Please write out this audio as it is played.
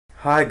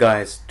Hi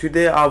guys,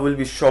 today I will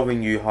be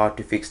showing you how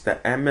to fix the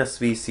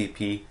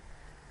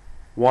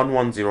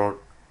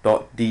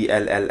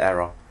msvcp110.dll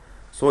error.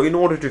 So in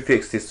order to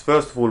fix this,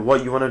 first of all,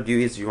 what you want to do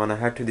is you want to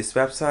head to this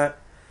website.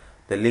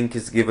 The link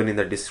is given in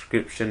the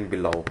description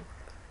below.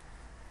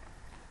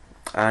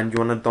 And you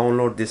want to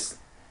download this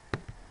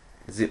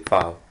zip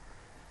file.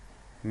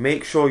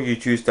 Make sure you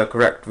choose the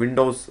correct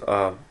Windows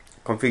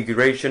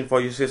configuration for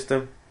your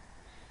system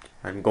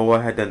and go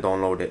ahead and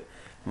download it.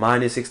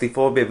 Mine is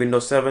 64-bit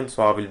Windows 7,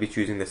 so I will be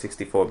choosing the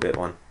 64-bit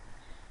one.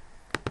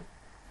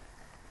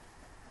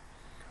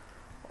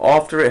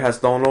 After it has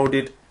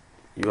downloaded,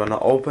 you want to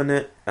open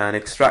it and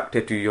extract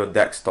it to your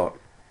desktop.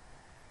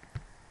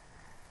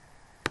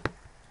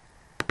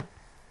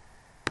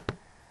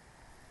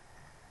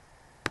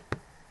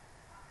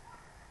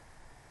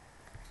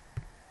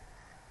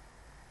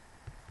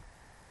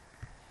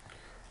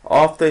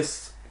 After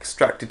it's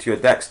extracted to your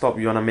desktop,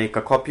 you want to make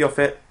a copy of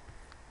it.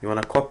 You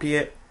want to copy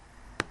it,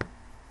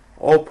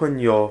 open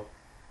your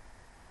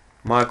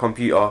My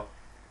Computer,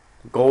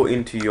 go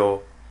into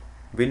your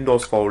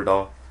Windows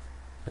folder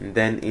and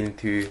then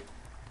into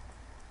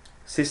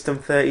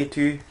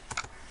System32,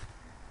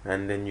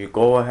 and then you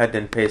go ahead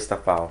and paste the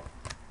file.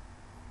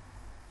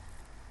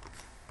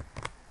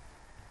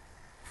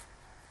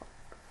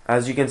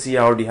 As you can see,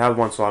 I already have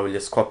one, so I will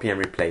just copy and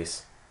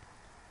replace.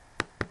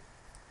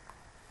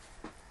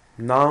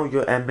 Now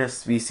your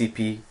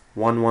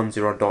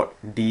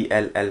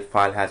msvcp110.dll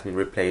file has been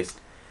replaced,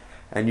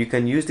 and you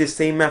can use this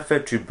same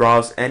method to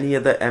browse any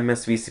other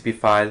msvcp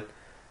file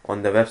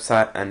on the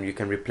website and you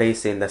can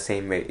replace it in the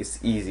same way. It's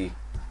easy.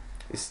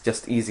 It's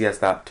just easy as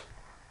that.